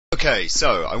Okay,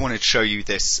 so I wanted to show you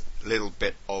this little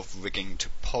bit of rigging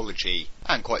topology,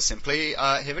 and quite simply,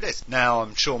 here it is. Now,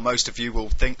 I'm sure most of you will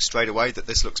think straight away that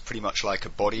this looks pretty much like a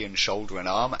body and shoulder and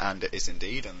arm, and it is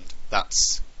indeed, and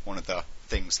that's one of the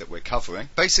things that we're covering.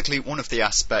 Basically, one of the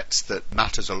aspects that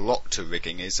matters a lot to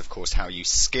rigging is, of course, how you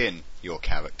skin your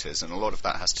characters, and a lot of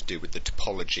that has to do with the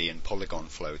topology and polygon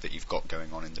flow that you've got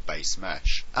going on in the base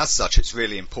mesh. As such, it's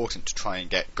really important to try and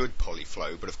get good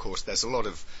polyflow, but of course there's a lot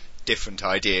of different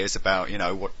ideas about,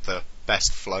 what the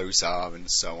best flows are and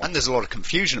so on. And there's a lot of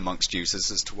confusion amongst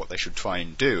users as to what they should try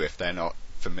and do if they're not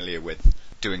familiar with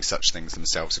doing such things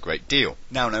themselves a great deal.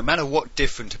 Now, no matter what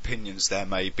different opinions there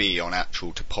may be on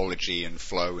actual topology and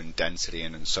flow and density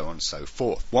and so on and so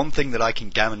forth, one thing that I can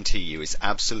guarantee you is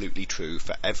absolutely true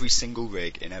for every single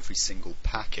rig in every single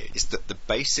package is that the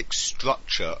basic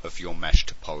structure of your mesh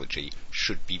topology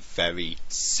should be very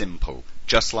simple,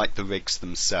 just like the rigs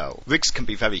themselves. Rigs can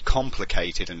be very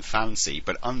complicated and fancy,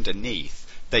 but underneath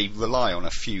they rely on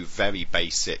a few very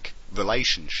basic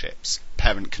relationships: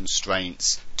 parent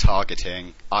constraints,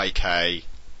 targeting, IK,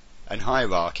 and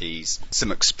hierarchies,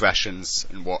 some expressions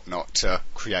and whatnot to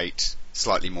create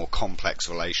slightly more complex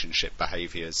relationship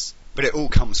behaviors. But it all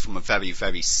comes from a very,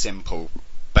 very simple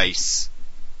base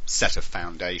set of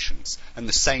foundations, and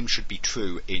the same should be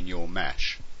true in your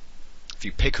mesh. If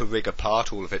you pick a rig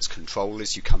apart, all of its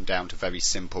controllers, you come down to very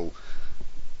simple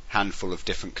handful of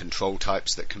different control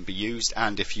types that can be used,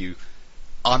 and if you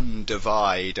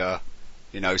undivide a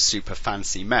super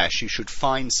fancy mesh, you should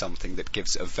find something that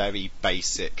gives a very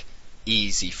basic,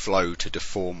 easy flow to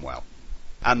deform well.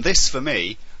 And this, for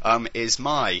me, is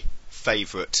my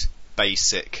favourite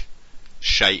basic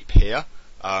shape here.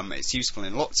 It's useful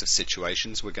in lots of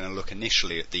situations. We're going to look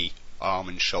initially at the arm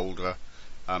and shoulder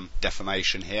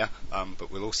deformation here,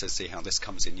 but we'll also see how this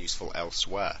comes in useful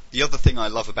elsewhere. The other thing I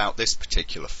love about this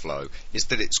particular flow is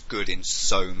that it's good in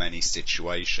so many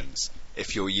situations.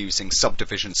 If you're using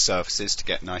subdivision surfaces to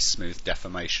get nice smooth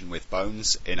deformation with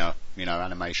bones in a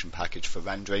animation package for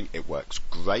rendering, it works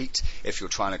great. If you're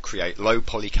trying to create low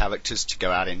poly characters to go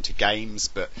out into games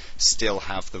but still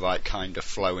have the right kind of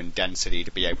flow and density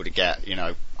to be able to get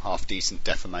half decent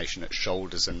deformation at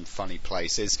shoulders and funny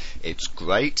places, it's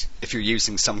great. If you're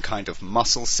using some kind of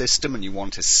muscle system and you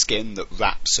want a skin that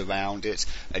wraps around it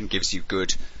and gives you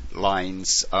good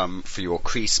lines for your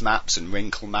crease maps and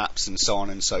wrinkle maps and so on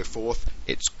and so forth,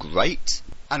 it's great.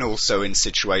 And also in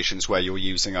situations where you're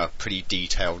using a pretty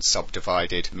detailed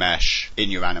subdivided mesh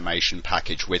in your animation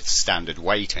package with standard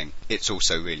weighting, it's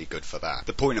also really good for that.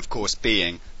 The point, of course,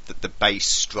 being that the base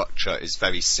structure is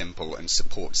very simple and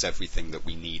supports everything that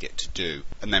we need it to do,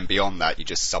 and then beyond that you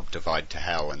just subdivide to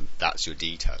hell and that's your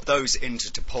detail. Those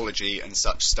into topology and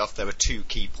such stuff, there are two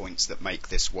key points that make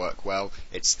this work well.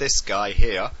 It's this guy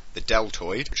here, the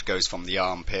deltoid, which goes from the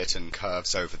armpit and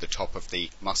curves over the top of the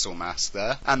muscle mass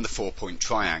there, and the 4-point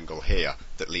triangle here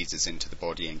that leads us into the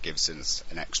body and gives us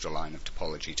an extra line of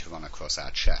topology to run across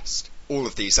our chest. All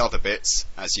of these other bits,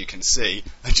 as you can see,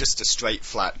 are just a straight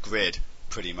flat grid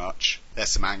pretty much.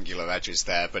 There's some angular edges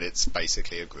there, but it's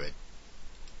basically a grid.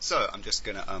 So I'm just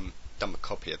going to dump a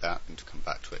copy of that and come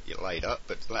back to it later,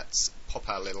 but let's pop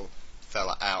our little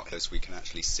fella out as we can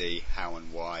actually see how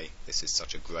and why this is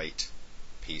such a great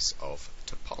piece of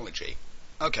topology.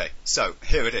 Okay, so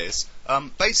here it is.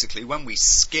 Basically, when we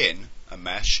skin a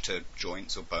mesh to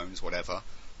joints or bones, whatever,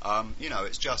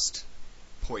 it's just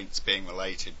points being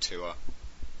related to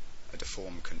a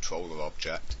deformed controller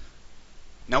object.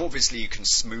 Now obviously you can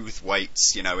smooth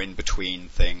weights, in between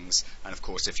things, and of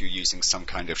course if you're using some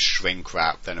kind of shrink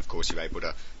wrap, then of course you're able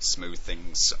to smooth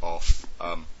things off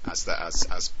as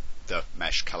the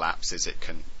mesh collapses. It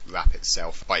can wrap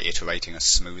itself by iterating a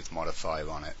smooth modifier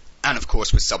on it. And of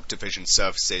course with subdivision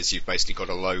surfaces you've basically got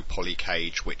a low poly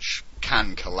cage which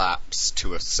can collapse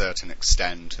to a certain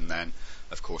extent, and then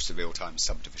of course the real-time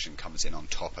subdivision comes in on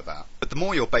top of that. But the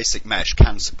more your basic mesh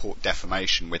can support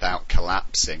deformation without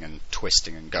collapsing and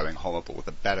twisting and going horrible,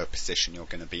 the better position you're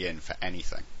going to be in for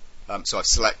anything. So I've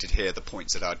selected here the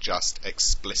points that are just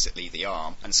explicitly the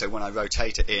arm, and so when I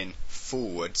rotate it in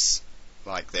forwards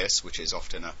like this, which is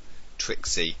often a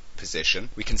tricksy position,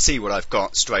 we can see what I've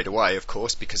got straight away, of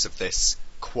course, because of this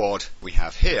quad we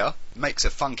have here. It makes a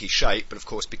funky shape, but of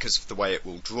course because of the way it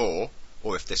will draw,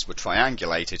 or if this were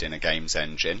triangulated in a game's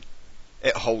engine,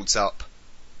 it holds up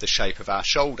the shape of our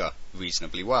shoulder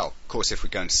reasonably well. Of course, if we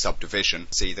go into subdivision,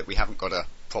 see that we haven't got a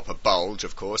proper bulge,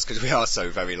 of course, because we are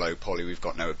so very low poly, we've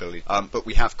got no ability, but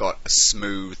we have got a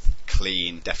smooth,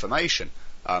 clean deformation,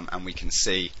 and we can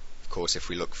see, of course, if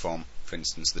we look from, for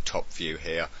instance, the top view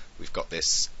here, we've got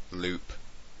this loop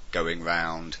going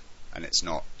round, and it's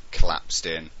not collapsed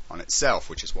in on itself,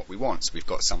 which is what we want. So we've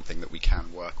got something that we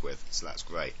can work with, so that's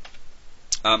great.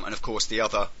 And of course the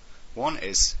other one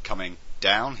is coming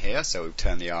down here, so we'll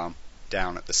turn the arm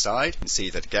down at the side and see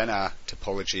that again our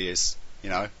topology is,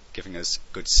 giving us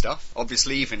good stuff.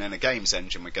 Obviously, even in a games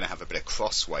engine, we're going to have a bit of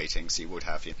cross weighting, so you would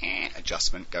have your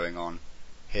adjustment going on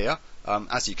here.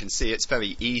 As you can see, it's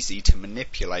very easy to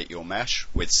manipulate your mesh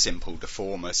with simple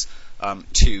deformers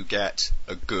to get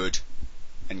a good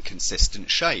and consistent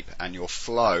shape, and your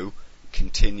flow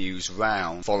continues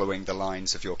round following the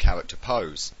lines of your character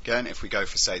pose. Again, if we go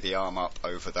for, say, the arm up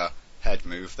over the head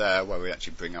move there, where we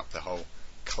actually bring up the whole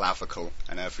clavicle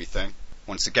and everything,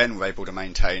 once again we're able to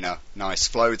maintain a nice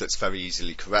flow that's very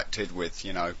easily corrected with,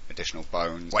 additional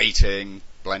bones, weighting,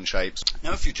 blend shapes.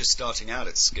 Now if you're just starting out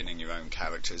at skinning your own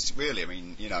characters, really,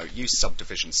 use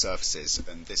subdivision surfaces,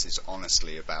 and this is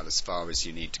honestly about as far as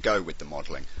you need to go with the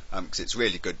modelling, because it's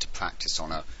really good to practice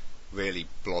on a really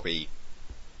blobby,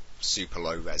 super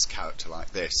low res character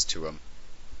like this to,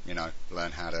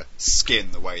 learn how to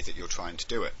skin the way that you're trying to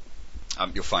do it.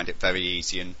 You'll find it very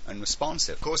easy and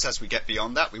responsive. Of course, as we get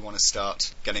beyond that, we want to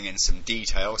start getting in some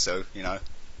detail, so, a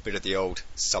bit of the old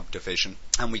subdivision.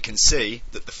 And we can see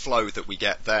that the flow that we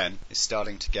get then is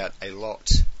starting to get a lot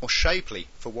more shapely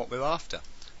for what we're after.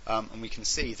 And we can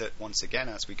see that, once again,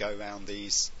 as we go around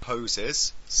these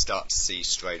poses, start to see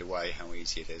straight away how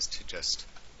easy it is to just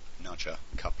nudge a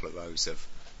couple of rows of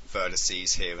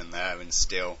vertices here and there and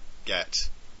still get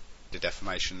the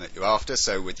deformation that you're after.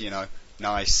 So with,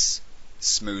 nice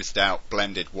smoothed out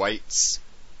blended weights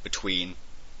between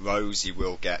rows, you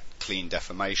will get clean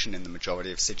deformation in the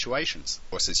majority of situations.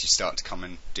 Of course, as you start to come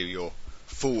and do your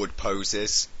forward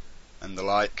poses and the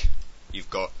like, you've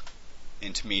got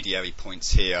intermediary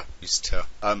points here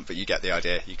but you get the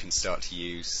idea. You can start to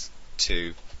use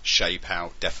to shape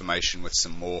out deformation with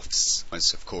some morphs.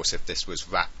 As of course, if this was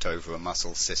wrapped over a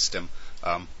muscle system,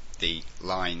 the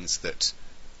lines that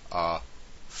are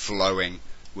flowing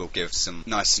will give some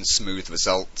nice and smooth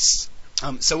results.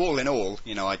 So all in all,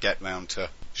 I get round to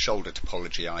shoulder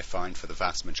topology, I find, for the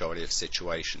vast majority of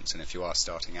situations, and if you are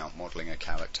starting out modelling a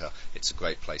character, it's a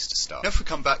great place to start. Now if we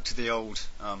come back to the old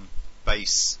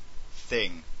base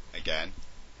thing again,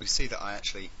 we see that I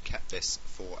actually kept this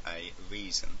for a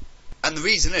reason. And the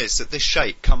reason is that this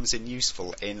shape comes in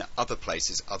useful in other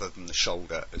places other than the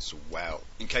shoulder as well.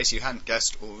 In case you hadn't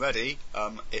guessed already,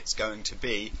 it's going to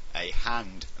be a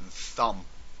hand and thumb.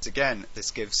 Again,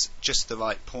 this gives just the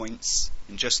right points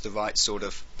and just the right sort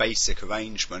of basic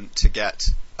arrangement to get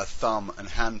a thumb and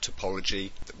hand topology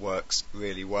that works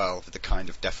really well for the kind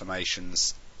of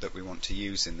deformations that we want to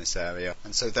use in this area.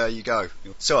 And so there you go.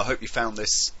 So I hope you found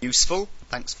this useful.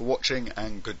 Thanks for watching,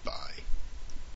 and goodbye.